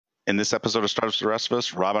In this episode of Startups for the Rest of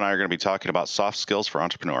Us, Rob and I are going to be talking about soft skills for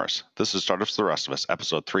entrepreneurs. This is Startups for the Rest of Us,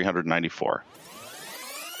 episode 394.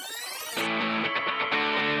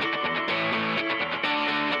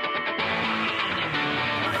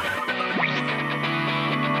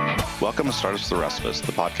 Welcome to Startups for the Rest of Us.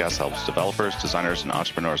 The podcast helps developers, designers, and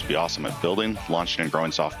entrepreneurs be awesome at building, launching, and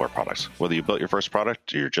growing software products. Whether you built your first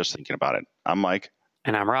product or you're just thinking about it. I'm Mike.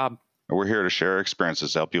 And I'm Rob. And we're here to share our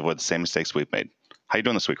experiences to help you avoid the same mistakes we've made. How you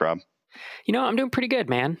doing this week, Rob? You know, I'm doing pretty good,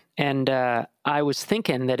 man. And I was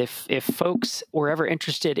thinking that if folks were ever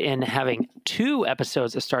interested in having 2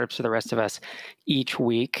 episodes of Startups for the Rest of Us each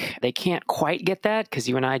week, they can't quite get that because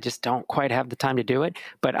you and I just don't quite have the time to do it.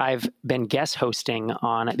 But I've been guest hosting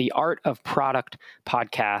on the Art of Product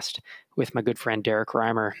podcast with my good friend Derek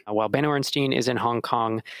Reimer. While Ben Orenstein is in Hong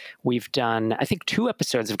Kong, we've done, I think 2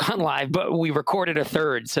 episodes have gone live, but we recorded a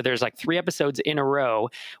third. So there's like 3 episodes in a row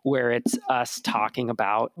where it's us talking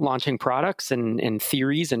about launching products and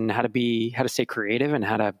theories and how to stay creative and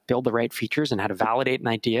how to build the right features and how to validate an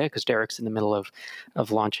idea, because Derek's in the middle of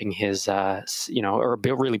launching his,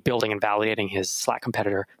 really building and validating his Slack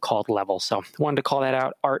competitor called Level. So wanted to call that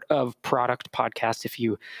out, Art of Product podcast, if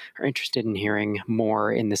you are interested in hearing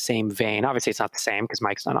more in the same vein. Obviously, it's not the same because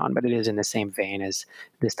Mike's not on, but it is in the same vein as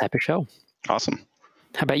this type of show. Awesome.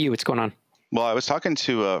 How about you? What's going on? Well, I was talking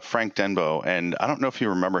to Frank Denbo, and I don't know if you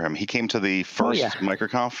remember him. He came to the first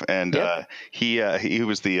MicroConf, and he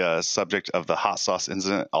was the subject of the hot sauce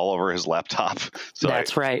incident all over his laptop. So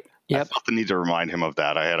that's right. Yep. I felt the need to remind him of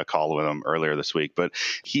that. I had a call with him earlier this week, but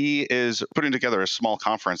he is putting together a small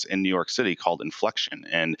conference in New York City called Inflection,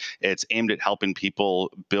 and it's aimed at helping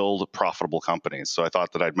people build profitable companies. So I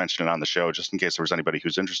thought that I'd mention it on the show just in case there was anybody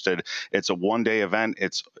who's interested. It's a one-day event.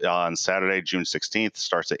 It's on Saturday, June 16th,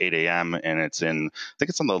 starts at 8 a.m., and I think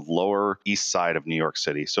it's on the lower east side of New York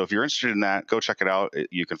City. So if you're interested in that, go check it out.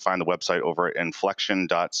 You can find the website over at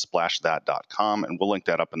inflection.splashthat.com, and we'll link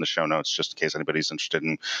that up in the show notes just in case anybody's interested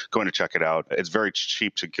in going to check it out. It's very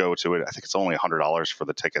cheap to go to it. I think it's only $100 for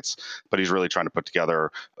the tickets, but he's really trying to put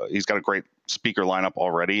together, he's got a great speaker lineup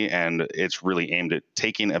already, and it's really aimed at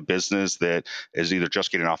taking a business that is either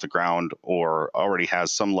just getting off the ground or already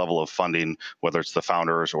has some level of funding, whether it's the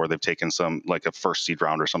founders or they've taken some, like a first seed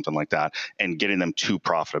round or something like that, and getting them to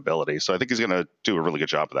profitability. So I think he's going to do a really good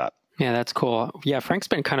job of that. Yeah, that's cool. Yeah, Frank's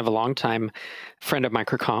been kind of a long time friend of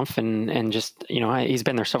MicroConf, and just, he's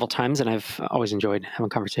been there several times, and I've always enjoyed having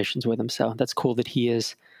conversations with him. So that's cool that he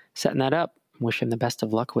is setting that up. Wish him the best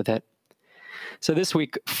of luck with it. So this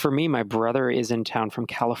week, for me, my brother is in town from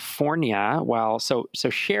California. So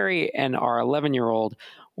Sherry and our 11-year-old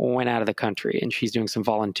went out of the country, and she's doing some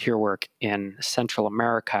volunteer work in Central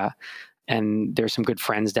America. And there's some good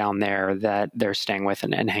friends down there that they're staying with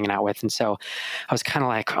and hanging out with. And so I was kind of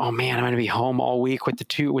like, oh man, I'm going to be home all week with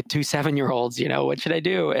two 7-year-olds, what should I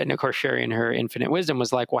do? And of course, Sherry in her infinite wisdom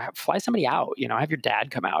was like, well, fly somebody out, have your dad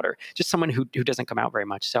come out, or just someone who doesn't come out very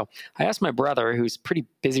much. So I asked my brother, who's pretty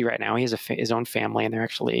busy right now. He has his own family, and they're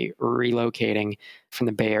actually relocating from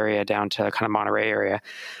the Bay Area down to kind of Monterey area.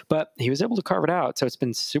 But he was able to carve it out. So it's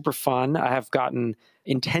been super fun. I have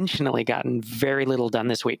intentionally gotten very little done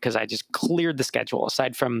this week because I just cleared the schedule.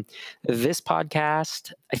 Aside from this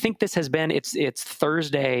podcast, I think this has been, it's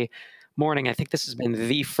Thursday morning. I think this has been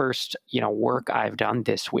the first, work I've done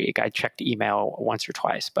this week. I checked email once or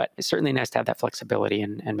twice, but it's certainly nice to have that flexibility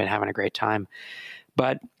and been having a great time.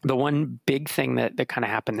 But the one big thing that kind of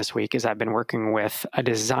happened this week is I've been working with a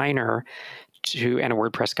designer and a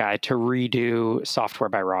WordPress guy to redo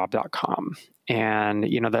softwarebyrob.com. And,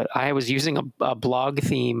 I was using a blog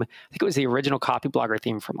theme. I think it was the original Copyblogger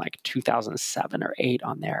theme from like 2007 or 8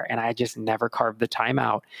 on there. And I just never carved the time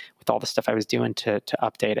out with all the stuff I was doing to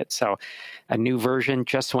update it. So a new version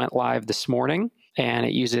just went live this morning. And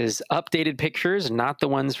it uses updated pictures, not the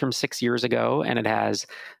ones from 6 years ago. And it has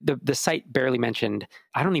the site barely mentioned.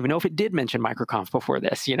 I don't even know if it did mention MicroConf before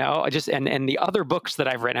this, and the other books that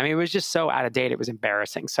I've written. I mean, it was just so out of date. It was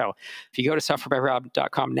embarrassing. So if you go to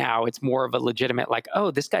softwarebyrob.com now, it's more of a legitimate, like,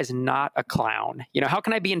 oh, this guy's not a clown. How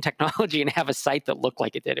can I be in technology and have a site that looked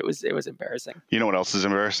like it did? It was embarrassing. You know what else is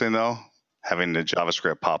embarrassing though? Having the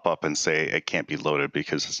JavaScript pop up and say it can't be loaded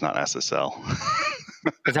because it's not SSL.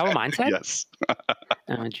 Is that what mine said? Yes.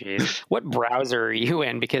 Oh, geez. What browser are you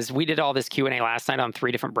in? Because we did all this Q&A last night on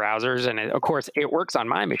 3 different browsers, and of course, it works on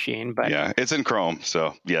my machine. But yeah, it's in Chrome.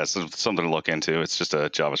 So, yes, it's something to look into. It's just a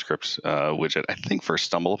JavaScript widget, I think, for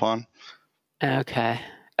StumbleUpon. Okay.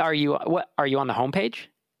 Are you on the homepage?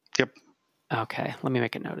 Yep. Okay. Let me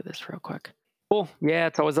make a note of this real quick. Cool. Yeah,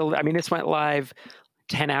 it's always this went live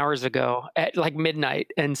 10 hours ago at like midnight.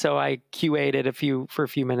 And so I QA'd it for a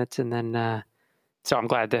few minutes, and then So I'm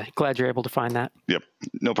glad you're able to find that. Yep,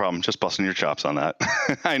 no problem. Just busting your chops on that.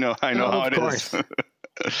 I know how it is.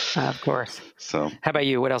 Of course. So, how about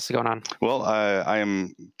you? What else is going on? Well, I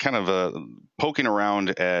am kind of poking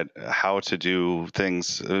around at how to do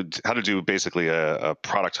things, how to do basically a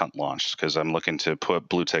product hunt launch, because I'm looking to put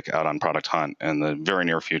BlueTick out on Product Hunt in the very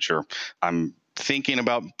near future. I'm thinking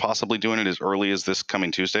about possibly doing it as early as this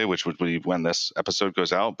coming Tuesday, which would be when this episode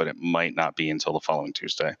goes out, but it might not be until the following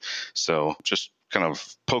Tuesday. So just kind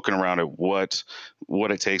of poking around at what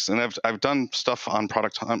it takes. And I've done stuff on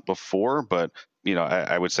Product Hunt before, but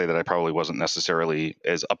I would say that I probably wasn't necessarily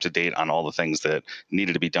as up to date on all the things that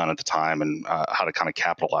needed to be done at the time and how to kind of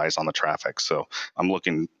capitalize on the traffic. So I'm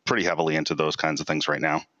looking pretty heavily into those kinds of things right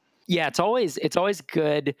now. Yeah, it's always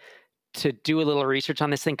good to do a little research on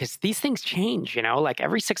this thing, because these things change, like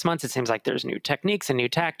every 6 months, it seems like there's new techniques and new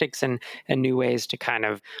tactics and new ways to kind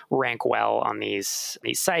of rank well on these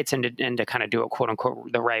sites and to kind of do it, quote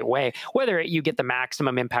unquote, the right way. Whether you get the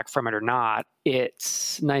maximum impact from it or not,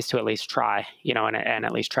 it's nice to at least try, and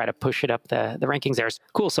at least try to push it up the rankings there.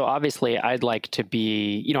 Cool. So obviously I'd like to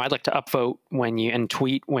upvote and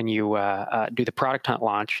tweet when you do the Product Hunt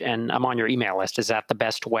launch, and I'm on your email list. Is that the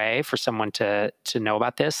best way for someone to know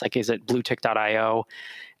about this? Like, is it bluetick.io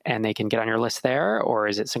and they can get on your list there, or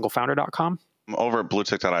is it singlefounder.com? Over at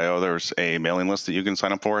bluetick.io, there's a mailing list that you can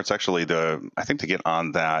sign up for. It's actually I think to get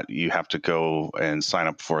on that, you have to go and sign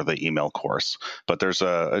up for the email course. But there's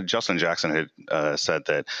Justin Jackson had said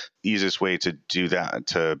that the easiest way to do that,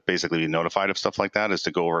 to basically be notified of stuff like that, is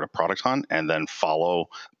to go over to Product Hunt and then follow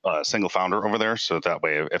Single Founder over there. So that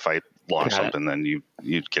way, if I launch something, then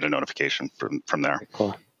you'd get a notification from there.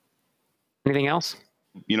 Cool. Anything else?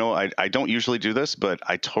 I don't usually do this, but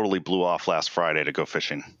I totally blew off last Friday to go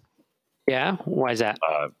fishing. Yeah? Why is that?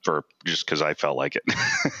 Just because I felt like it.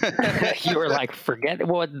 You were like, forget,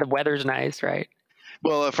 well, the weather's nice, right?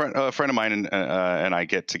 Well, a friend of mine and I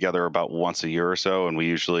get together about once a year or so, and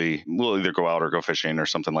we'll either go out or go fishing or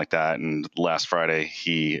something like that. And last Friday,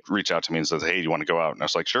 he reached out to me and says, "Hey, do you want to go out?" And I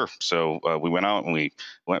was like, "Sure." So we went out and we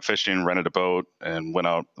went fishing, rented a boat, and went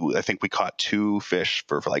out. I think we caught 2 fish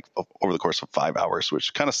for like over the course of 5 hours,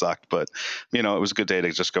 which kind of sucked, but it was a good day to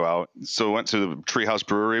just go out. So we went to the Treehouse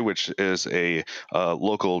Brewery, which is a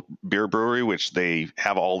local beer brewery, which they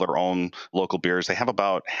have all their own local beers. They have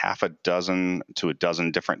about half a dozen to a dozen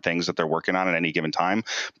different things that they're working on at any given time,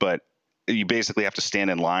 but you basically have to stand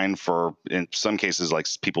in line for, in some cases, like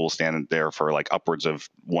people will stand there for like upwards of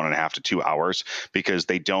 1.5 to 2 hours because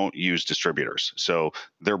they don't use distributors. So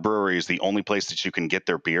their brewery is the only place that you can get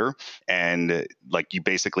their beer, and like you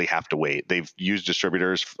basically have to wait. They've used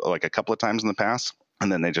distributors like a couple of times in the past,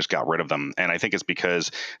 and then they just got rid of them. And I think it's because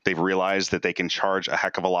they've realized that they can charge a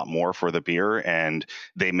heck of a lot more for the beer, and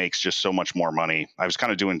they make just so much more money. I was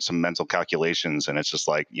kind of doing some mental calculations, and it's just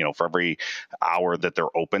like, for every hour that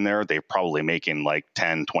they're open there, they're probably making like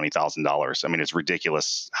 $10,000, $20,000. I mean, it's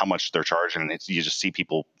ridiculous how much they're charging. And you just see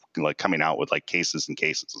people like coming out with like cases and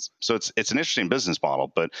cases. So it's an interesting business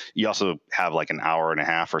model, but you also have like an hour and a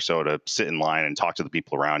half or so to sit in line and talk to the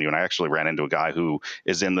people around you. And I actually ran into a guy who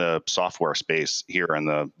is in the software space here in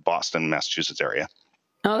the Boston, Massachusetts area.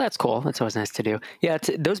 Oh, that's cool. That's always nice to do. Yeah,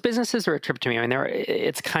 those businesses are a trip to me. I mean,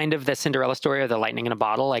 it's kind of the Cinderella story or the lightning in a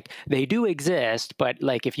bottle. Like, they do exist, but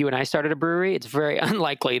like if you and I started a brewery, it's very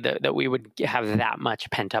unlikely that we would have that much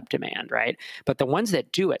pent up demand, right? But the ones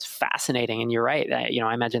that do, it's fascinating. And you're right.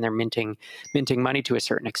 I imagine they're minting money to a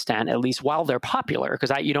certain extent, at least while they're popular.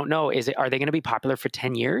 Because you don't know, are they going to be popular for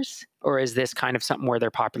 10 years? Or is this kind of something where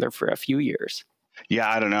they're popular for a few years? Yeah,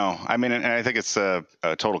 I don't know. I mean, and I think it's a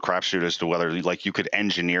total crapshoot as to whether like you could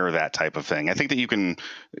engineer that type of thing. I think that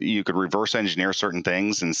you could reverse engineer certain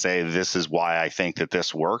things and say, this is why I think that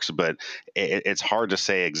this works, but it's hard to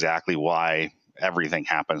say exactly why everything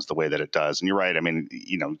happens the way that it does. And you're right. I mean,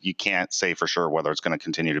 you can't say for sure whether it's going to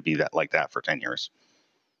continue to be like that for 10 years.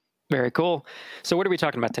 Very cool. So what are we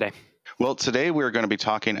talking about today? Well, today we're going to be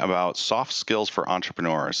talking about soft skills for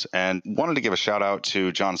entrepreneurs, and wanted to give a shout out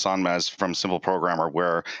to John Sonmez from Simple Programmer,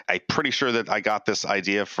 where I'm pretty sure that I got this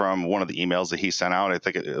idea from one of the emails that he sent out. I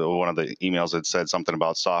think one of the emails had said something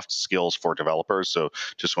about soft skills for developers. So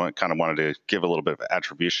just wanted to give a little bit of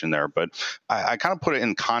attribution there. But I kind of put it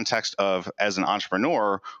in context of, as an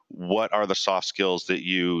entrepreneur, what are the soft skills that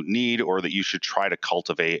you need or that you should try to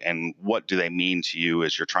cultivate, and what do they mean to you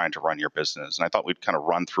as you're trying to run your business? And I thought we'd kind of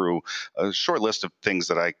run through a short list of things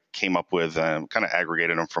that I came up with and kind of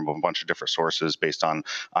aggregated them from a bunch of different sources based on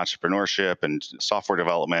entrepreneurship and software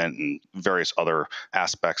development and various other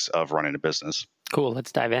aspects of running a business. Cool.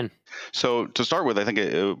 Let's dive in. So to start with, I think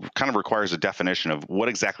it kind of requires a definition of what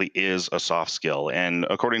exactly is a soft skill. And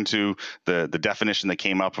according to the definition that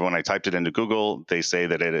came up when I typed it into Google, they say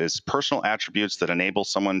that it is personal attributes that enable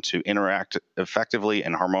someone to interact effectively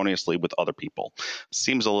and harmoniously with other people.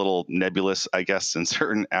 Seems a little nebulous, I guess, in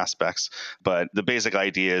certain aspects, but the basic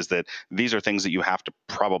idea is that these are things that you have to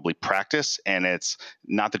probably practice, and it's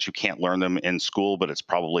not that you can't learn them in school, but it's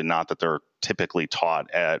probably not that they're typically taught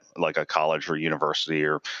at like a college or university,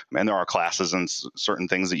 or and there are classes and certain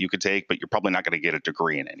things that you could take, but you're probably not going to get a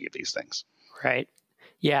degree in any of these things. Right.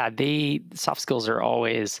 Yeah, the soft skills are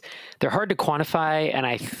they're hard to quantify. And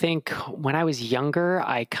I think when I was younger,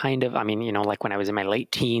 like when I was in my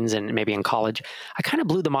late teens and maybe in college, I kind of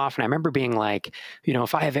blew them off. And I remember being like,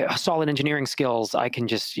 if I have solid engineering skills, I can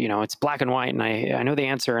just, it's black and white and I know the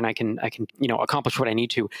answer and I can, accomplish what I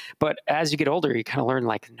need to. But as you get older, you kind of learn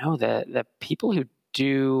like, no, the people who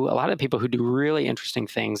a lot of the people who do really interesting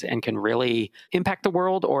things and can really impact the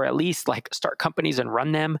world, or at least like start companies and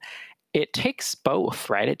run them, it takes both,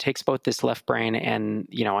 right? It takes both this left brain and,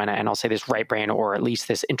 and I'll say this right brain, or at least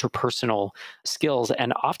this interpersonal skills.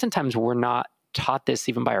 And oftentimes we're not taught this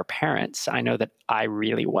even by our parents. I know that I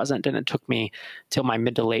really wasn't. And it took me till my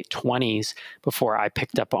mid to late 20s before I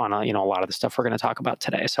picked up on, a lot of the stuff we're going to talk about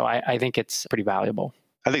today. So I think it's pretty valuable.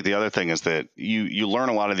 I think the other thing is that you learn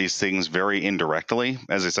a lot of these things very indirectly.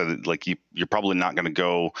 As I said, like you're probably not going to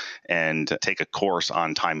go and take a course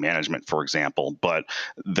on time management, for example, but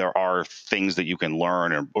there are things that you can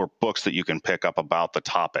learn or books that you can pick up about the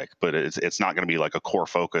topic, but it's not going to be like a core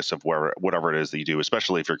focus of whatever it is that you do,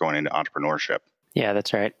 especially if you're going into entrepreneurship. Yeah,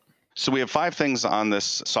 that's right. So we have 5 things on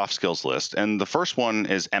this soft skills list, and the first one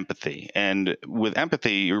is empathy. And with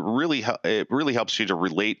empathy, it really helps you to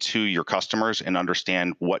relate to your customers and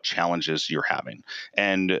understand what challenges you're having.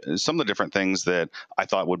 And some of the different things that I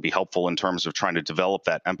thought would be helpful in terms of trying to develop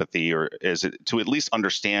that empathy, is to at least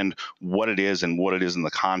understand what it is and what it is in the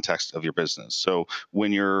context of your business. So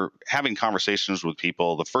when you're having conversations with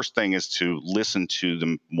people, the first thing is to listen to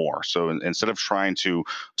them more. So instead of trying to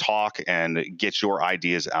talk and get your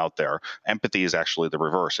ideas out there, empathy is actually the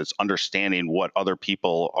reverse. It's understanding what other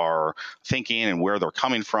people are thinking and where they're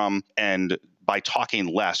coming from. And by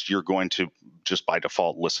talking less, you're going to just by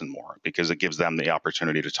default listen more, because it gives them the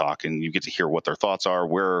opportunity to talk and you get to hear what their thoughts are,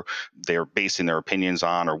 where they're basing their opinions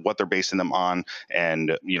on or what they're basing them on,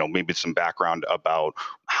 and maybe some background about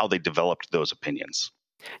how they developed those opinions.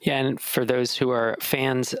 Yeah, and for those who are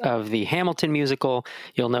fans of the Hamilton musical,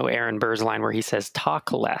 you'll know Aaron Burr's line where he says,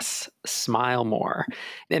 "Talk less, smile more."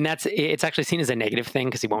 And it's actually seen as a negative thing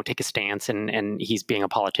because he won't take a stance and he's being a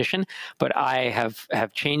politician. But I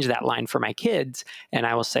have changed that line for my kids, and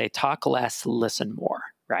I will say, "Talk less, listen more."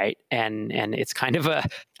 Right. And it's kind of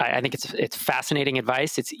I think it's fascinating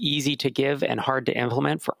advice. It's easy to give and hard to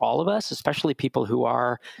implement for all of us, especially people who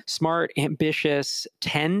are smart, ambitious,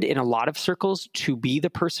 tend in a lot of circles to be the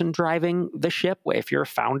person driving the ship. If you're a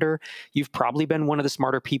founder, you've probably been one of the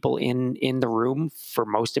smarter people in the room for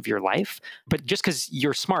most of your life. But just because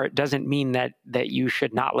you're smart doesn't mean that you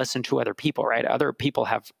should not listen to other people, right? Other people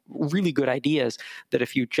have really good ideas that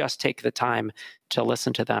if you just take the time to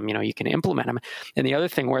listen to them, you can implement them. And the other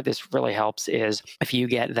thing where this really helps is if you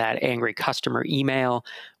get that angry customer email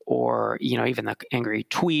or, even the angry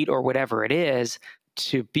tweet or whatever it is,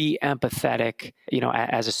 to be empathetic,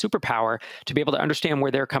 as a superpower, to be able to understand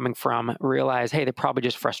where they're coming from, realize, hey, they're probably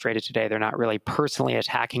just frustrated today. They're not really personally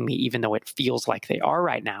attacking me, even though it feels like they are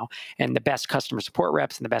right now. And the best customer support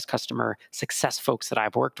reps and the best customer success folks that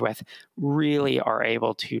I've worked with really are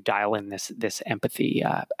able to dial in this empathy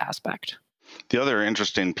aspect. The other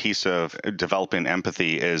interesting piece of developing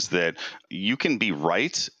empathy is that you can be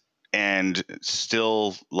right and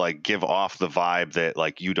still like give off the vibe that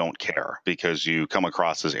like you don't care because you come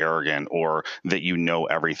across as arrogant or that you know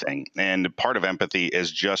everything. And part of empathy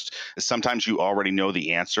is just sometimes you already know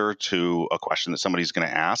the answer to a question that somebody's going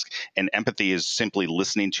to ask, and empathy is simply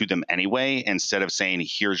listening to them anyway instead of saying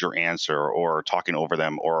here's your answer or talking over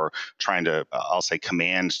them or trying to I'll say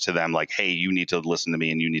command to them like, hey, you need to listen to me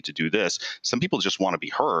and you need to do this. Some people just want to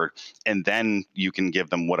be heard, and then you can give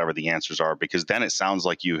them whatever the answers are, because then it sounds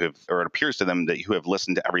like you have, or it appears to them that you have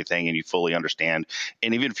listened to everything and you fully understand.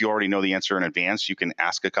 And even if you already know the answer in advance, you can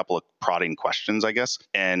ask a couple of prodding questions, I guess,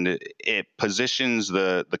 and it positions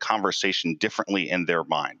the conversation differently in their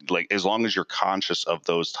mind. Like as long as you're conscious of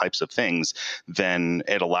those types of things, then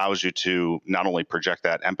it allows you to not only project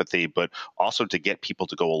that empathy, but also to get people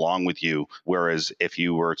to go along with you. Whereas if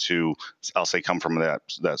you were to, I'll say, come from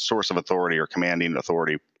that source of authority or commanding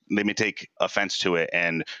authority, they may take offense to it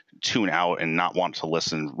and tune out and not want to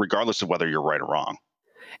listen, regardless of whether you're right or wrong.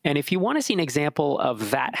 And if you want to see an example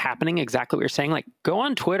of that happening, exactly what you're saying, like go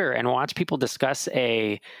on Twitter and watch people discuss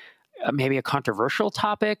maybe a controversial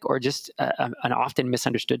topic or just an often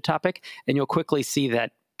misunderstood topic, and you'll quickly see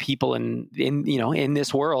that people in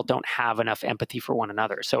this world don't have enough empathy for one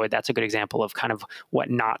another. So that's a good example of kind of what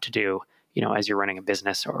not to do, as you're running a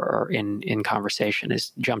business or in conversation,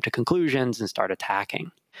 is jump to conclusions and start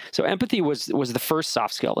attacking. So empathy was the first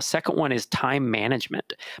soft skill. The second one is time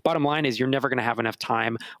management. Bottom line is you're never going to have enough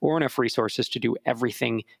time or enough resources to do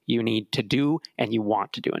everything you need to do and you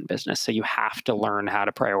want to do in business. So you have to learn how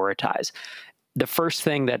to prioritize. The first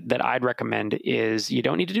thing that I'd recommend is, you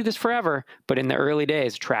don't need to do this forever, but in the early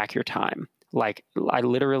days, track your time. Like, I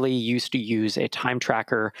literally used to use a time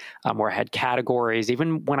tracker where I had categories.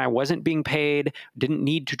 Even when I wasn't being paid, didn't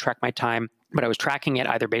need to track my time, but I was tracking it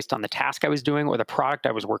either based on the task I was doing or the product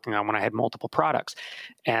I was working on when I had multiple products.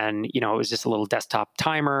 And, it was just a little desktop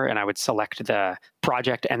timer, and I would select the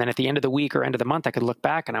project. And then at the end of the week or end of the month, I could look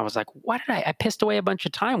back and I was like, I pissed away a bunch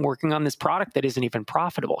of time working on this product that isn't even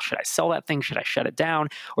profitable. Should I sell that thing? Should I shut it down?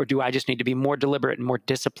 Or do I just need to be more deliberate and more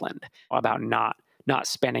disciplined about not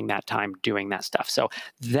spending that time doing that stuff? So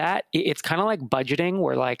that it's kind of like budgeting,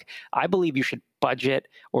 where like, I believe you should budget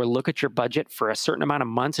or look at your budget for a certain amount of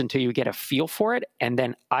months until you get a feel for it. And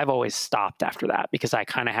then I've always stopped after that, because I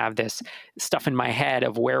kind of have this stuff in my head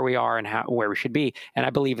of where we are and where we should be. And I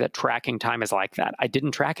believe that tracking time is like that. I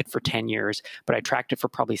didn't track it for 10 years, but I tracked it for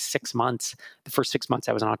probably 6 months. The first 6 months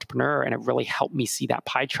I was an entrepreneur, and it really helped me see that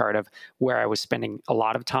pie chart of where I was spending a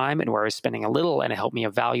lot of time and where I was spending a little. And it helped me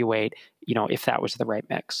evaluate, if that was the right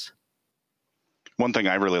mix. One thing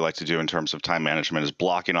I really like to do in terms of time management is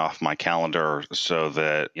blocking off my calendar so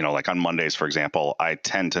that, like on Mondays, for example, I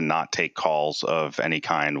tend to not take calls of any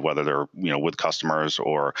kind, whether they're, with customers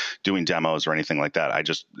or doing demos or anything like that.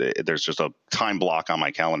 There's just a time block on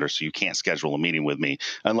my calendar. So you can't schedule a meeting with me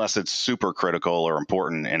unless it's super critical or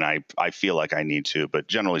important and I feel like I need to. But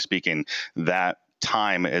generally speaking, that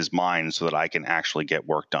time is mine so that I can actually get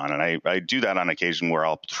work done. And I do that on occasion where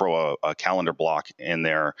I'll throw a calendar block in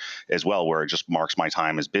there as well, where it just marks my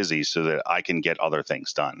time as busy so that I can get other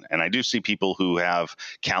things done. And I do see people who have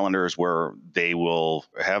calendars where they will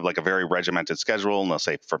have like a very regimented schedule, and they'll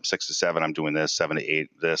say from 6 to 7, I'm doing this, 7 to 8,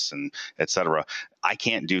 this, and et cetera. I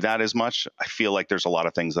can't do that as much. I feel like there's a lot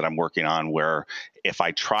of things that I'm working on where if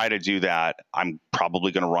I try to do that, I'm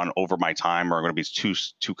probably going to run over my time, or I'm going to be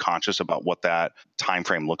too conscious about what that time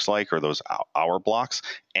frame looks like, or those hour blocks,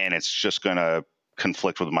 and it's just going to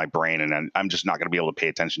conflict with my brain, and I'm just not going to be able to pay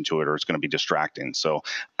attention to it, or it's going to be distracting. So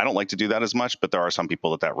I don't like to do that as much, but there are some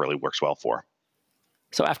people that really works well for.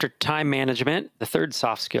 So after time management, the third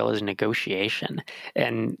soft skill is negotiation.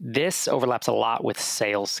 And this overlaps a lot with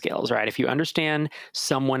sales skills, right? If you understand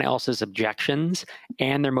someone else's objections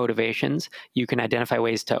and their motivations, you can identify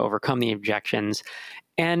ways to overcome the objections.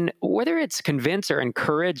 And whether it's convince or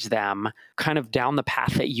encourage them kind of down the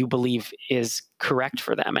path that you believe is correct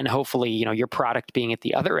for them. And hopefully, your product being at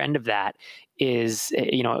the other end of that is,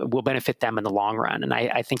 will benefit them in the long run. And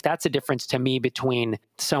I think that's a difference to me between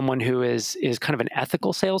someone who is kind of an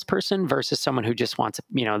ethical salesperson versus someone who just wants,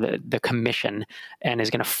 the commission and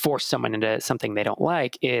is going to force someone into something they don't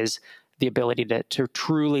like, is the ability to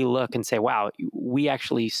truly look and say, wow, we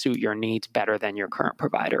actually suit your needs better than your current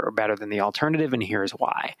provider or better than the alternative, and here's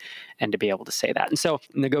why. And to be able to say that. And so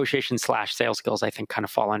negotiation / sales skills, I think, kind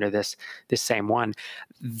of fall under this same one.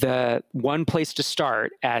 The one place to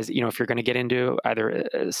start, as if you're going to get into either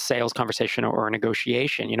a sales conversation or a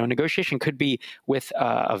negotiation, negotiation could be with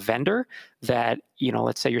a vendor that,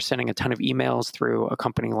 let's say you're sending a ton of emails through a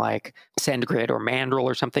company like SendGrid or Mandrill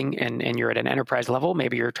or something, and you're at an enterprise level.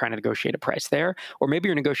 Maybe you're trying to negotiate a price there, or maybe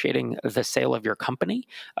you're negotiating the sale of your company,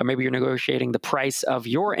 or maybe you're negotiating the price of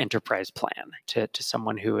your enterprise plan to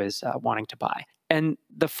someone who is wanting to buy. And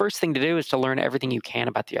the first thing to do is to learn everything you can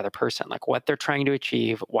about the other person, like what they're trying to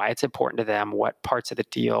achieve, why it's important to them, what parts of the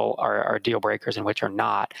deal are deal breakers and which are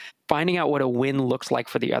not. Finding out what a win looks like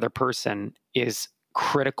for the other person is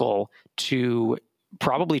critical to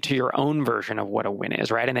probably to your own version of what a win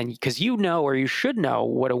is, right? And then because or you should know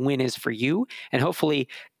what a win is for you, and hopefully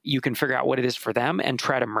you can figure out what it is for them and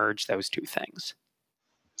try to merge those two things.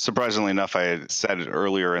 Surprisingly enough, I had said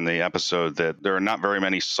earlier in the episode that there are not very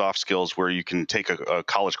many soft skills where you can take a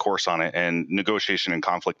college course on it. And negotiation and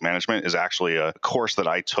conflict management is actually a course that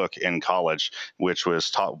I took in college, which was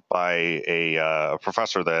taught by a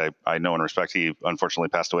professor that I know and respect. He unfortunately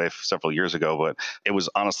passed away several years ago, but it was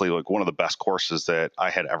honestly like one of the best courses that I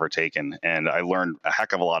had ever taken. And I learned a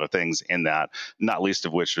heck of a lot of things in that, not least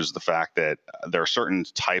of which is the fact that there are certain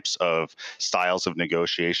types of styles of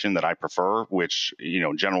negotiation that I prefer, which,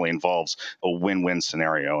 generally generally involves a win-win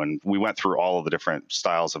scenario. And we went through all of the different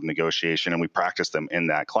styles of negotiation and we practiced them in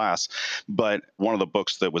that class. But one of the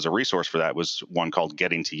books that was a resource for that was one called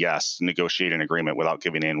Getting to Yes, Negotiate an Agreement Without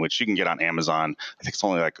Giving In, which you can get on Amazon. I think it's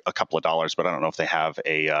only like a couple of dollars, but I don't know if they have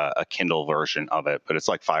a Kindle version of it, but it's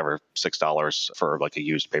like $5 or $6 for like a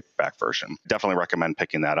used paperback version. Definitely recommend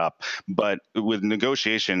picking that up. But with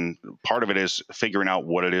negotiation, part of it is figuring out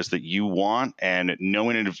what it is that you want and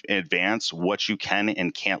knowing in advance what you can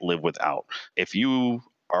and can't live without. If you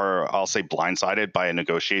are, I'll say, blindsided by a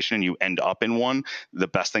negotiation and you end up in one, the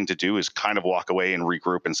best thing to do is kind of walk away and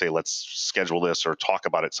regroup and say, let's schedule this or talk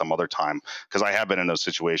about it some other time. Because I have been in those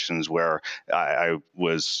situations where I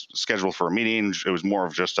was scheduled for a meeting. It was more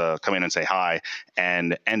of just a come in and say hi,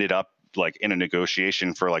 and ended up like in a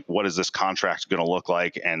negotiation for like, what is this contract going to look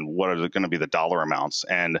like and what are going to be the dollar amounts?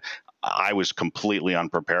 And I was completely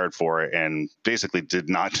unprepared for it and basically did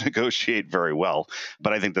not negotiate very well.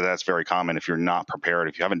 But I think that that's very common. If you're not prepared,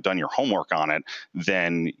 if you haven't done your homework on it,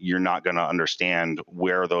 then you're not going to understand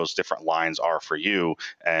where those different lines are for you.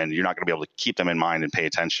 And you're not going to be able to keep them in mind and pay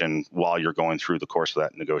attention while you're going through the course of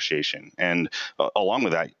that negotiation. And along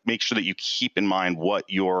with that, make sure that you keep in mind what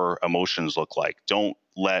your emotions look like. Don't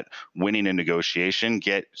let winning a negotiation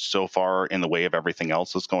get so far in the way of everything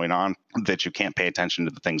else that's going on that you can't pay attention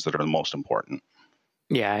to the things that are the most important.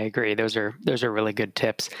 Yeah, I agree. Those are really good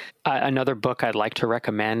tips. Another book I'd like to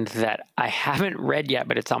recommend that I haven't read yet,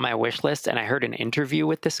 but it's on my wish list. And I heard an interview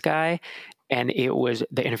with this guy, and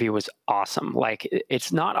the interview was awesome. Like,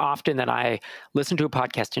 it's not often that I listen to a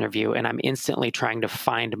podcast interview and I'm instantly trying to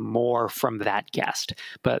find more from that guest.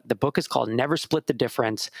 But the book is called Never Split the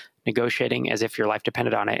Difference: Negotiating as if your life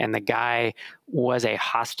depended on it. And the guy was a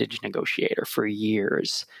hostage negotiator for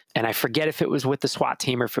years. And I forget if it was with the SWAT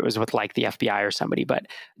team or if it was with like the FBI or somebody, but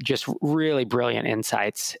just really brilliant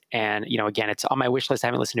insights. And, again, it's on my wish list. I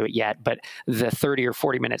haven't listened to it yet, but the 30 or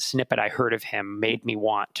 40 minute snippet I heard of him made me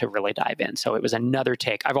want to really dive in. So it was another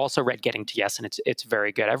take. I've also read Getting to Yes, and it's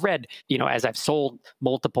very good. I've read, as I've sold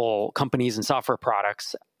multiple companies and software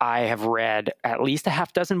products, I have read at least a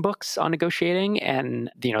half dozen books on negotiating, and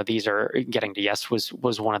these are Getting to Yes was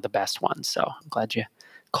one of the best ones. So I'm glad you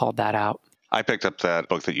called that out. I picked up that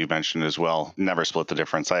book that you mentioned as well, Never Split the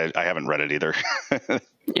Difference. I haven't read it either.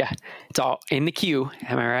 Yeah, it's all in the queue.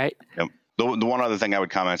 Am I right? Yep. The one other thing I would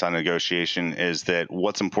comment on negotiation is that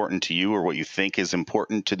what's important to you or what you think is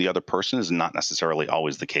important to the other person is not necessarily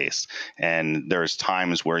always the case. And there's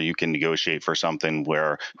times where you can negotiate for something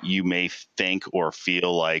where you may think or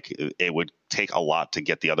feel like it would take a lot to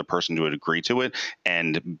get the other person to agree to it.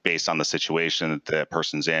 And based on the situation that the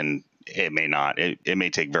person's in, it may not. It may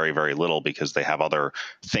take very, very little because they have other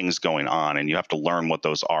things going on. And you have to learn what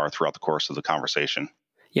those are throughout the course of the conversation.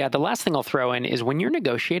 Yeah, the last thing I'll throw in is when you're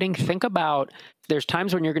negotiating, think about there's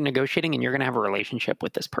times when you're negotiating and you're going to have a relationship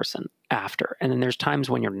with this person after. And then there's times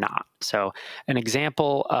when you're not. So an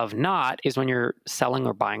example of not is when you're selling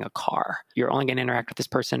or buying a car. You're only going to interact with this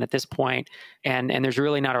person at this point, and there's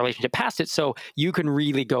really not a relationship past it. So you can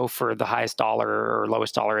really go for the highest dollar or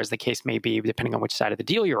lowest dollar, as the case may be, depending on which side of the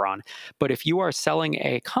deal you're on. But if you are selling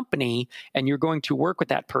a company and you're going to work with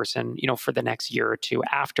that person, for the next year or two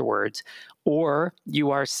afterwards, or you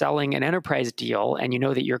are selling an enterprise deal and you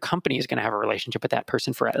know that your company is going to have a relationship with that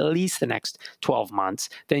person for at least the next 12 months,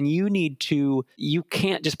 then you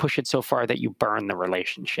can't just push it so far that you burn the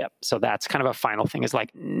relationship. So that's kind of a final thing, is like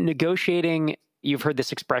negotiating. You've heard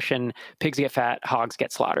this expression, pigs get fat, hogs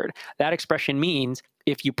get slaughtered. That expression means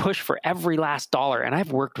if you push for every last dollar, and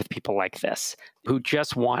I've worked with people like this who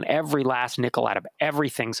just want every last nickel out of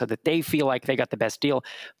everything so that they feel like they got the best deal,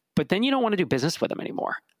 but then you don't want to do business with them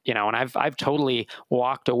anymore. And I've totally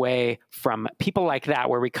walked away from people like that,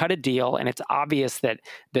 where we cut a deal and it's obvious that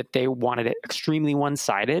they wanted it extremely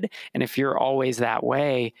one-sided. And if you're always that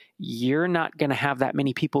way, you're not going to have that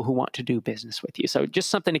many people who want to do business with you. So just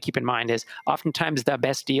something to keep in mind is oftentimes the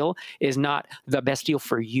best deal is not the best deal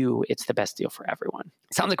for you. It's the best deal for everyone.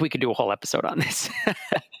 Sounds like we could do a whole episode on this.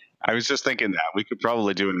 I was just thinking that we could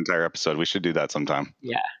probably do an entire episode. We should do that sometime.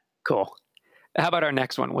 Yeah, cool. How about our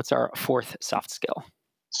next one? What's our fourth soft skill?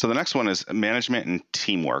 So the next one is management and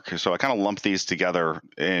teamwork. So I kind of lump these together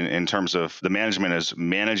in terms of the management is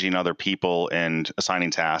managing other people and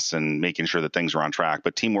assigning tasks and making sure that things are on track.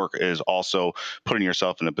 But teamwork is also putting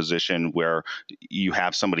yourself in a position where you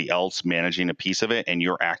have somebody else managing a piece of it and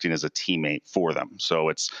you're acting as a teammate for them. So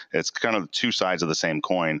it's kind of two sides of the same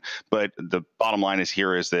coin. But the bottom line is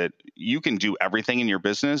that you can do everything in your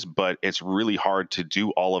business, but it's really hard to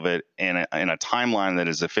do all of it in a timeline that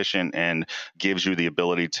is efficient and gives you the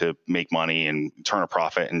ability ability to make money and turn a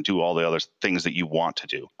profit and do all the other things that you want to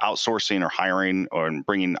do. Outsourcing or hiring or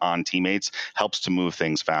bringing on teammates helps to move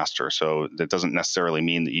things faster. So that doesn't necessarily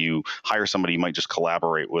mean that you hire somebody. You might just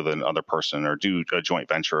collaborate with another person or do a joint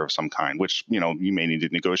venture of some kind, which, you may need to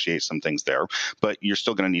negotiate some things there, but you're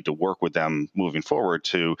still going to need to work with them moving forward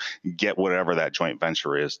to get whatever that joint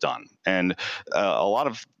venture is done. And a lot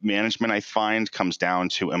of management, I find, comes down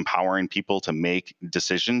to empowering people to make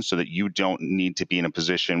decisions so that you don't need to be in a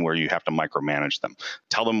position where you have to micromanage them.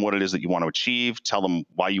 Tell them what it is that you want to achieve, tell them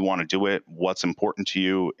why you want to do it, what's important to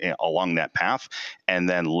you along that path, and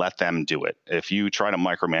then let them do it. If you try to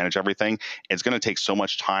micromanage everything, it's going to take so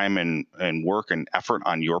much time and work and effort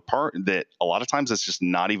on your part that a lot of times it's just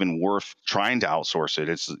not even worth trying to outsource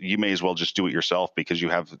it. You may as well just do it yourself because you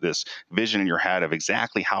have this vision in your head of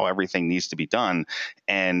exactly how everything needs to be done.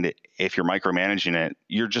 And if you're micromanaging it,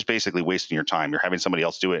 you're just basically wasting your time. You're having somebody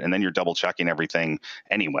else do it, and then you're double checking everything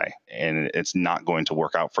anyway. And it's not going to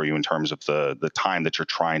work out for you in terms of the time that you're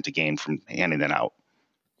trying to gain from handing that out.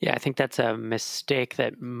 Yeah, I think that's a mistake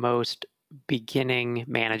that most beginning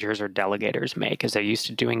managers or delegators make, is they're used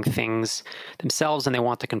to doing things themselves and they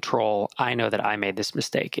want the control. I know that I made this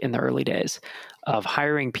mistake in the early days of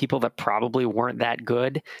hiring people that probably weren't that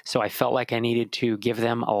good. So I felt like I needed to give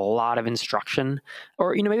them a lot of instruction,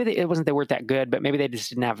 or, maybe it wasn't they weren't that good, but maybe they just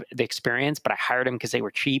didn't have the experience, but I hired them because they were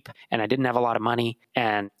cheap and I didn't have a lot of money.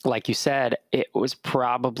 And like you said, it was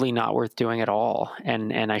probably not worth doing at all.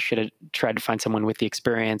 And I should have tried to find someone with the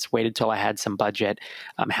experience, waited till I had some budget,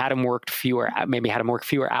 had them work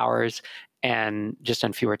fewer hours and just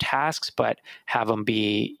on fewer tasks, but have them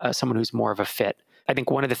be someone who's more of a fit. I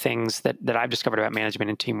think one of the things that I've discovered about management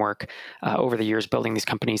and teamwork over the years building these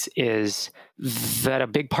companies is that a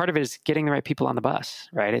big part of it is getting the right people on the bus,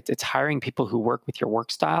 right? It's hiring people who work with your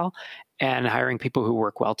work style and hiring people who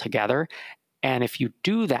work well together. And if you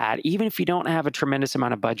do that, even if you don't have a tremendous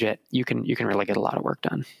amount of budget, you can really get a lot of work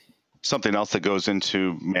done. Something else that goes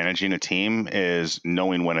into managing a team is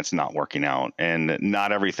knowing when it's not working out. And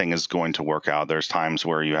not everything is going to work out. There's times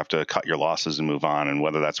where you have to cut your losses and move on. And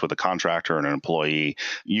whether that's with a contractor or an employee,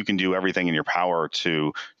 you can do everything in your power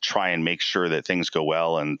to try and make sure that things go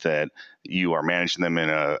well and that you are managing them in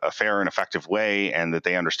a fair and effective way and that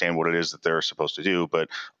they understand what it is that they're supposed to do. But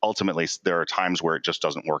ultimately, there are times where it just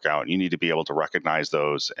doesn't work out. You need to be able to recognize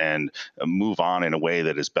those and move on in a way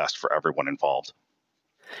that is best for everyone involved.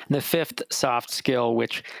 The fifth soft skill,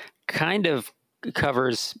 which kind of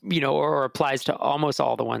covers, or applies to almost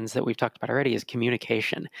all the ones that we've talked about already, is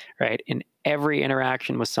communication, right? In every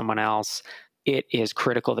interaction with someone else, it is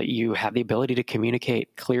critical that you have the ability to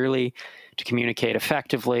communicate clearly, to communicate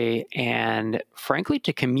effectively, and frankly,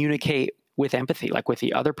 to communicate with empathy, like with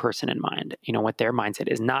the other person in mind, what their mindset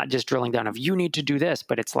is, not just drilling down of you need to do this,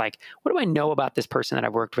 but it's like, what do I know about this person that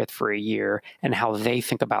I've worked with for a year and how they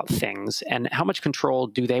think about things and how much control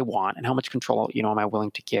do they want and how much control, am I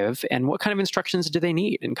willing to give and what kind of instructions do they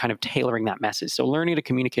need and kind of tailoring that message. So learning to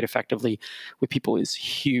communicate effectively with people is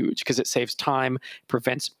huge because it saves time,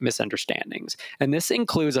 prevents misunderstandings. And this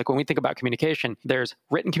includes, like when we think about communication, there's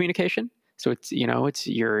written communication. So it's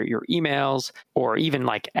your emails or even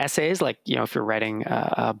like essays, like, if you're writing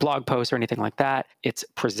a blog post or anything like that. It's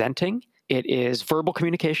presenting. It is verbal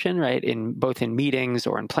communication, right? In both in meetings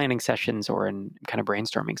or in planning sessions or in kind of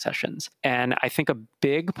brainstorming sessions. And I think a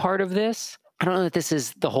big part of this, I don't know that this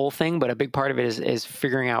is the whole thing, but a big part of it is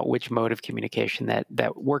figuring out which mode of communication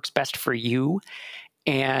that works best for you.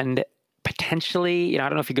 And potentially, I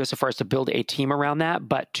don't know if you go so far as to build a team around that,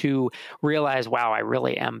 but to realize, wow, I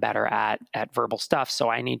really am better at verbal stuff. So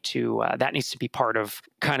I need to, that needs to be part of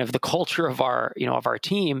kind of the culture of our, of our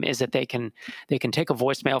team, is that they can take a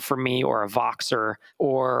voicemail from me or a Voxer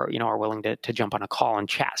or, are willing to jump on a call and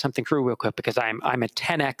chat something through real quick because I'm a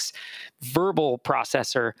 10x verbal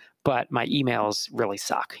processor, but my emails really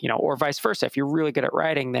suck, or vice versa. If you're really good at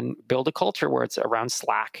writing, then build a culture where it's around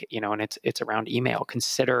Slack, and it's around email.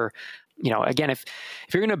 Consider, again, if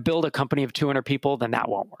you're going to build a company of 200 people, then that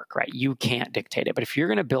won't work, right? You can't dictate it. But if you're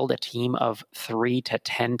going to build a team of 3 to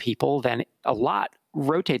 10 people, then a lot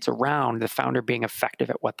rotates around the founder being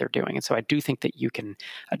effective at what they're doing. And so I do think that you can,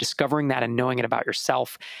 discovering that and knowing it about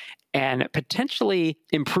yourself and potentially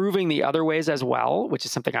improving the other ways as well, which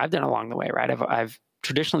is something I've done along the way, right? I've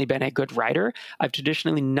traditionally been a good writer. I've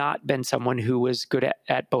traditionally not been someone who was good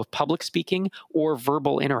at both public speaking or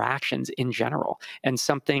verbal interactions in general. And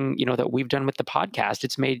something, that we've done with the podcast,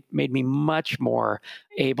 it's made me much more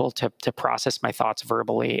able to process my thoughts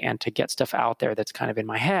verbally and to get stuff out there that's kind of in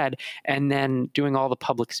my head. And then doing all the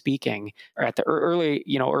public speaking at the early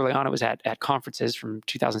on, it was at conferences from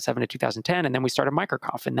 2007 to 2010. And then we started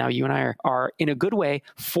MicroConf. And now you and I are in a good way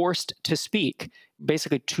forced to speak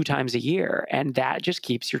basically 2 times a year. And that just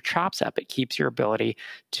keeps your chops up. It keeps your ability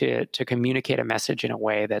to communicate a message in a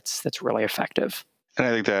way that's really effective. And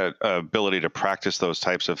I think that ability to practice those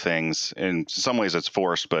types of things, in some ways it's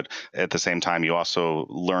forced, but at the same time, you also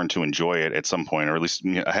learn to enjoy it at some point, or at least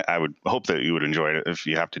I would hope that you would enjoy it if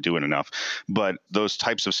you have to do it enough. But those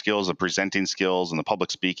types of skills, the presenting skills and the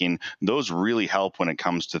public speaking, those really help when it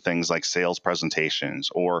comes to things like sales presentations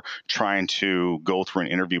or trying to go through an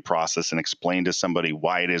interview process and explain to somebody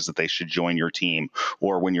why it is that they should join your team,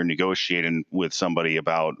 or when you're negotiating with somebody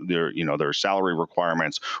about their salary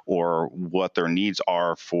requirements or what their needs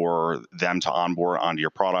are for them to onboard onto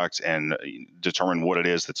your product and determine what it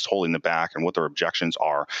is that's holding them back and what their objections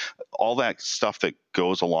are. All that stuff that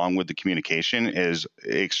goes along with the communication is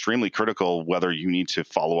extremely critical, whether you need to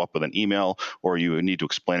follow up with an email or you need to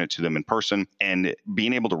explain it to them in person. And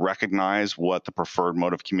being able to recognize what the preferred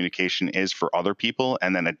mode of communication is for other people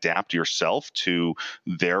and then adapt yourself to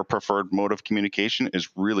their preferred mode of communication is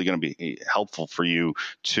really going to be helpful for you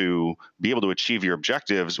to be able to achieve your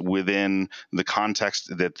objectives within the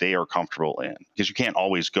context that they are comfortable in. Because you can't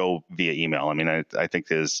always go via email. I mean, I think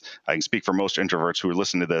I can speak for most introverts who are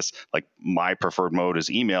listening to this, like my preferred mode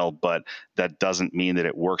is email, but that doesn't mean that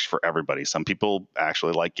it works for everybody. Some people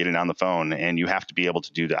actually like getting on the phone, and you have to be able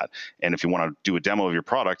to do that. And if you want to do a demo of your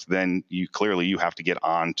product, then you have to get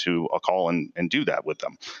on to a call and do that with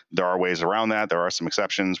them. There are ways around that. There are some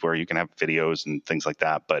exceptions where you can have videos and things like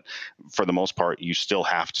that. But for the most part, you still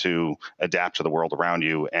have to adapt to the world around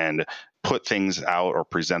you and put things out or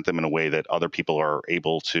present them in a way that other people are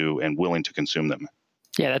able to and willing to consume them.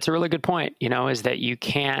 Yeah, that's a really good point, is that you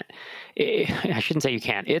can't, I shouldn't say you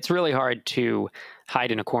can't. It's really hard to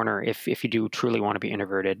hide in a corner if you do truly want to be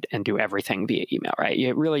introverted and do everything via email, right?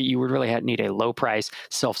 You would really need a low price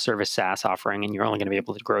self-service SaaS offering, and you're only going to be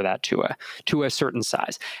able to grow that to a certain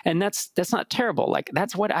size. And that's not terrible. Like,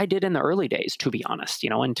 that's what I did in the early days, to be honest,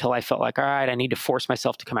 until I felt like, all right, I need to force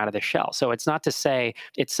myself to come out of the shell. So it's not to say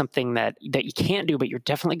it's something that you can't do, but you're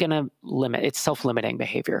definitely going to limit. It's self-limiting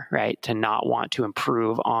behavior, right? To not want to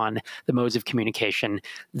improve on the modes of communication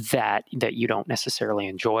that you don't necessarily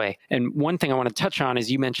enjoy. And one thing I want to touch on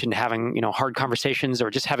is you mentioned having, hard conversations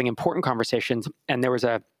or just having important conversations. And there was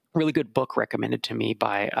a really good book recommended to me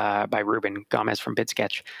by Ruben Gomez from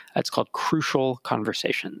BidSketch. It's called Crucial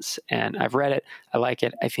Conversations. And I've read it. I like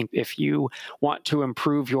it. I think if you want to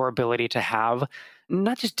improve your ability to have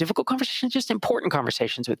not just difficult conversations, just important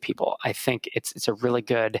conversations with people, I think it's a really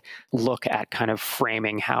good look at kind of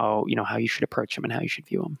framing how you should approach them and how you should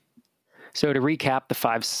view them. So to recap, the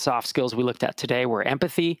 5 soft skills we looked at today were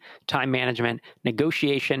empathy, time management,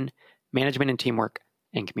 negotiation, management and teamwork,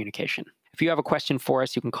 and communication. If you have a question for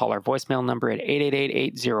us, you can call our voicemail number at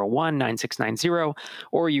 888-801-9690,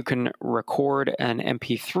 or you can record an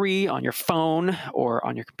MP3 on your phone or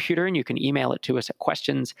on your computer, and you can email it to us at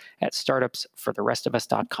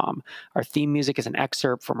questions@startupsfortherestofus.com. Our theme music is an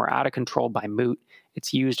excerpt from We're Out of Control by Moot.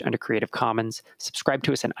 It's used under Creative Commons. Subscribe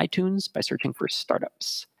to us on iTunes by searching for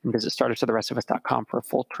Startups. And visit startupsfortherestofus.com for a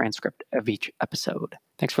full transcript of each episode.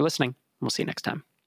 Thanks for listening. We'll see you next time.